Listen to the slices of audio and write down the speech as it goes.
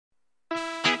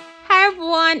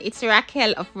everyone, it's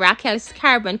Raquel of Raquel's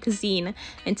Caribbean Cuisine,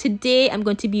 and today I'm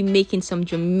going to be making some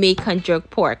Jamaican jerk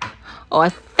pork,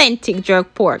 authentic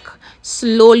jerk pork,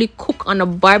 slowly cooked on a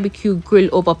barbecue grill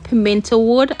over pimento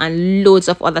wood and loads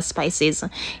of other spices.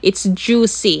 It's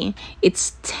juicy,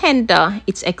 it's tender,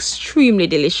 it's extremely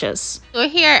delicious. So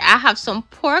here I have some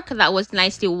pork that was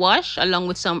nicely washed along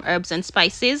with some herbs and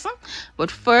spices.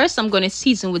 But first I'm going to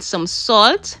season with some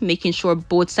salt, making sure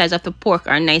both sides of the pork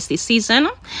are nicely seasoned.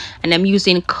 And I'm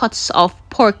using cuts of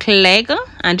pork leg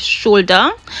and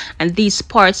shoulder, and these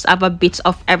parts have a bit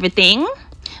of everything: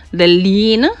 the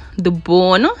lean, the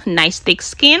bone, nice thick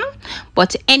skin,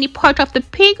 but any part of the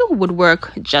pig would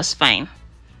work just fine.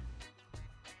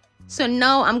 So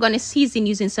now I'm going to season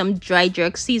using some dry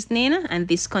jerk seasoning, and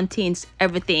this contains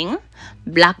everything: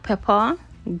 black pepper,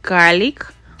 garlic,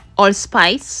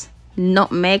 allspice,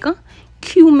 nutmeg,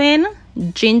 cumin,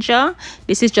 ginger.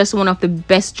 This is just one of the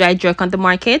best dry jerk on the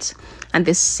market, and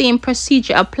the same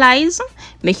procedure applies,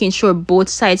 making sure both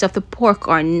sides of the pork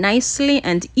are nicely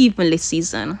and evenly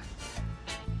seasoned.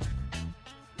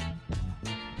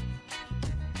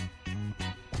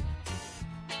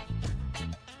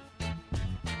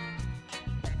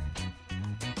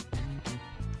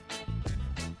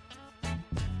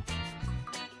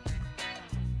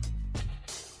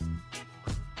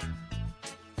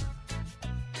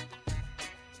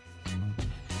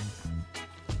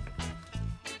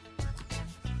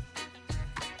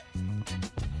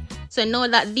 So now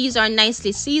that these are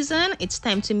nicely seasoned, it's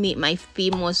time to make my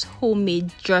famous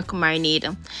homemade jerk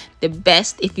marinade. The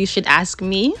best, if you should ask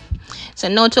me. So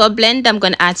now to a blend, I'm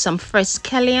going to add some fresh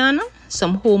scallion,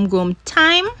 some homegrown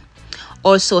thyme,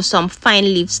 also some fine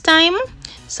leaves thyme,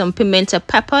 some pimento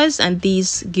peppers, and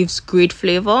these gives great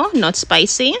flavor, not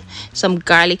spicy, some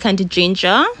garlic and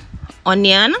ginger,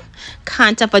 onion.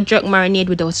 Can't have a jerk marinade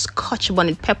without Scotch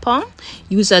bonnet pepper.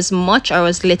 Use as much or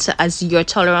as little as your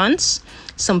tolerance.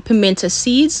 Some pimento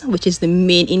seeds, which is the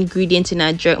main ingredient in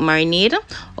our jerk marinade,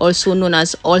 also known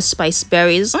as allspice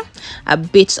berries, a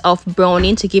bit of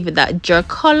browning to give it that jerk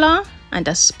color, and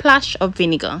a splash of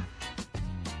vinegar.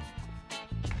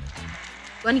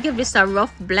 I'm going to give this a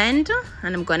rough blend,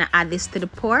 and I'm going to add this to the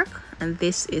pork, and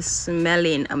this is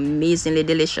smelling amazingly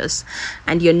delicious.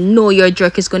 And you know your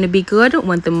jerk is going to be good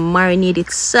when the marinade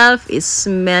itself is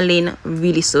smelling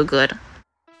really so good.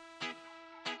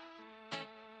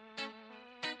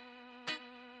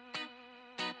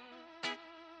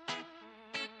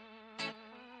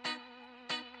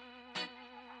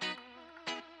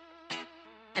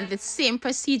 And the same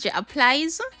procedure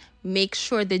applies. Make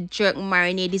sure the jerk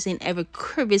marinade is in every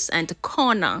crevice and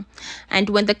corner.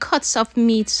 And when the cuts of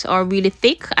meat are really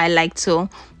thick, I like to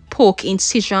poke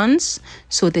incisions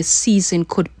so the season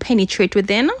could penetrate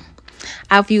within.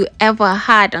 Have you ever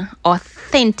had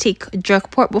authentic jerk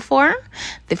pork before?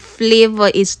 The flavor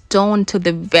is down to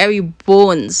the very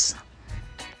bones.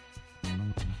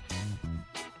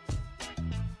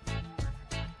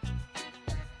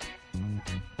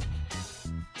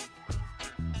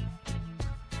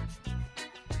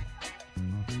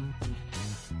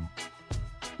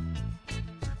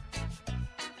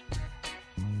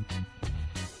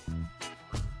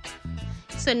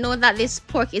 So now that this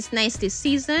pork is nicely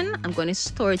seasoned, I'm going to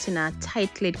store it in a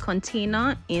tight lid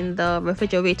container in the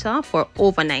refrigerator for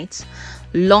overnight.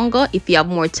 Longer if you have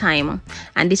more time.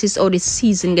 And this is how the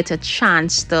seasoning gets a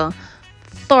chance to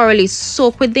thoroughly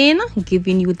soak within,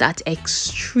 giving you that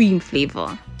extreme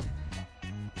flavor.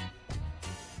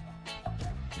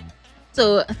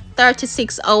 So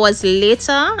 36 hours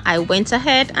later, I went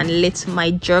ahead and lit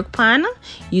my jerk pan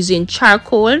using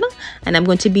charcoal, and I'm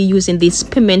going to be using this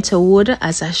pimento wood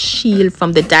as a shield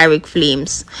from the direct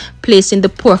flames, placing the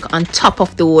pork on top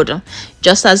of the wood,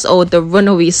 just as how the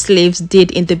runaway slaves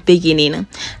did in the beginning.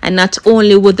 And not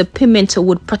only would the pimento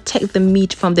wood protect the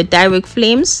meat from the direct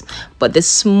flames, but the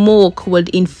smoke would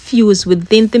infuse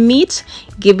within the meat,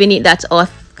 giving it that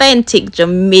authentic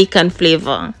Jamaican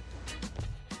flavor.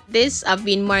 This I've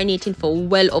been marinating for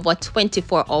well over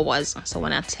 24 hours. So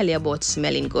when I tell you about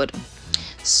smelling good.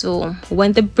 So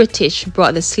when the British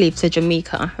brought the slaves to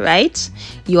Jamaica, right?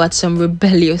 You had some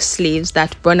rebellious slaves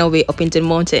that run away up into the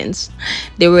mountains.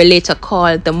 They were later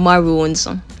called the Maroons.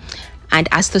 And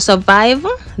as to survive,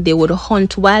 they would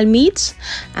hunt wild meat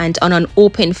and on an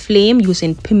open flame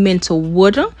using pimento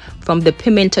wood from the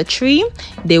pimento tree,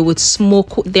 they would smoke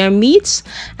cook their meat.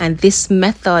 And this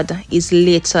method is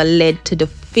later led to the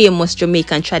famous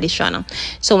Jamaican tradition.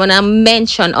 So when I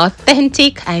mention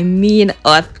authentic, I mean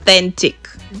authentic.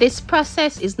 This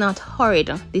process is not hurried.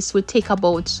 This will take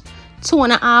about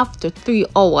 2.5 to 3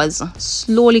 hours,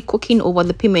 slowly cooking over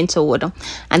the pimento wood,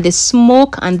 and the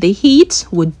smoke and the heat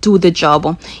would do the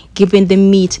job, giving the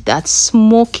meat that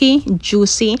smoky,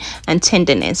 juicy and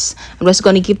tenderness. I'm just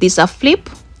going to give this a flip,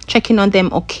 checking on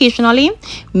them occasionally,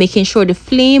 making sure the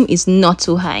flame is not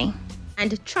too high.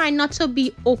 And try not to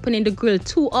be opening the grill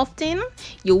too often.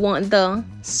 You want the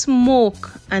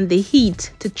smoke and the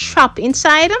heat to trap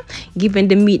inside, giving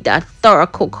the meat that thorough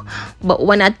cook. But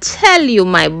when I tell you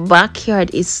my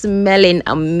backyard is smelling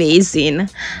amazing,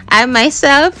 I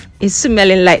myself is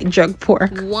smelling like jerk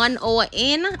pork. 1 hour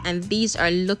in, and these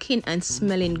are looking and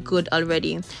smelling good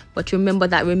already. But remember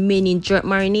that remaining jerk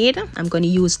marinade, I'm going to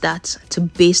use that to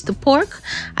baste the pork,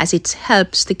 as it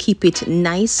helps to keep it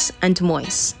nice and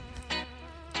moist.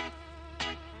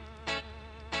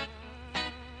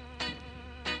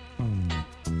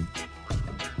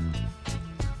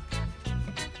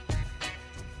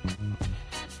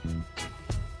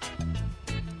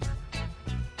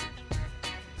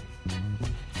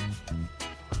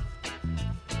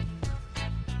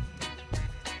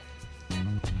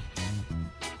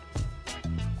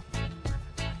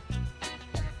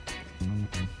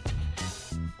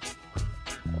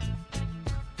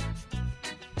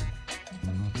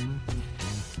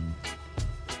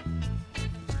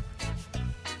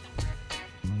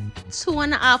 Two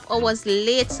and a half hours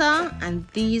later, and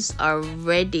these are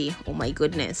ready. Oh my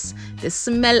goodness, the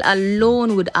smell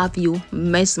alone would have you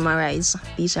mesmerized.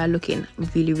 These are looking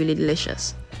really, really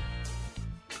delicious.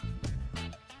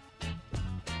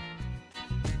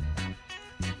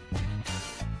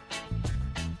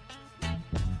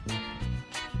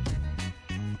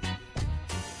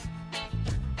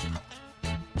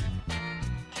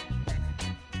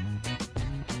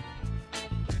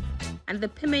 And the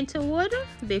pimento wood,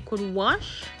 they could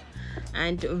wash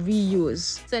and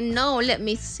reuse. So now let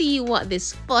me see what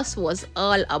this fuss was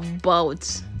all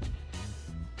about.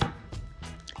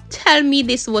 Tell me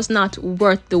this was not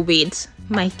worth the wait.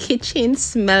 My kitchen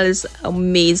smells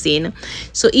amazing.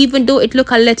 So even though it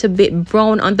look a little bit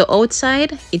brown on the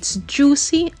outside, it's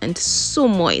juicy and so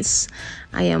moist.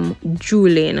 I am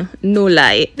drooling, no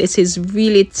lie. This is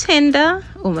really tender.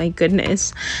 Oh my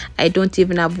goodness, I don't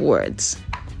even have words.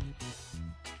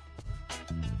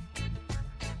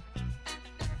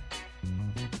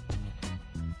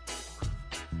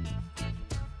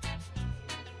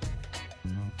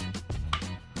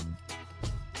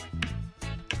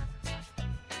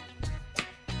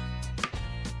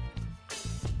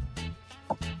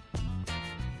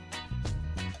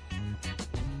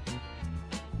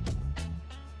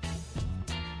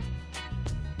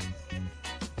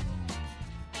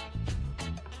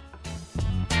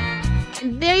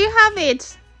 There you have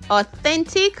it,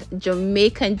 authentic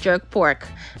Jamaican jerk pork,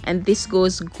 and this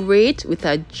goes great with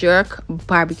a jerk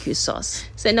barbecue sauce.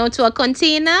 So now to a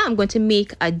container, I'm going to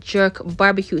make a jerk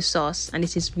barbecue sauce, and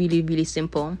this is really, really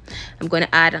simple. I'm going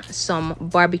to add some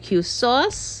barbecue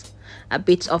sauce, a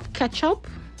bit of ketchup,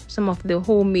 some of the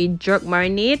homemade jerk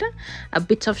marinade, a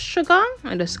bit of sugar.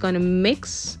 I'm just going to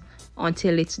mix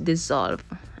until it's dissolved,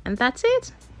 and that's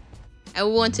it. I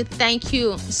want to thank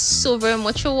you so very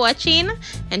much for watching,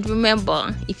 and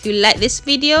remember, if you like this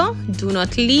video, do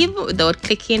not leave without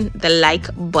clicking the like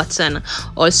button.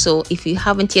 Also, if you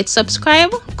haven't yet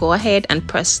subscribed, go ahead and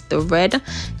press the red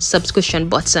subscription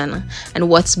button. And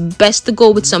what's best to go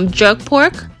with some jerk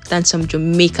pork than some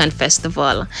Jamaican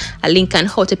festival? A link on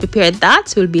how to prepare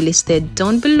that will be listed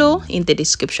down below in the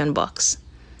description box.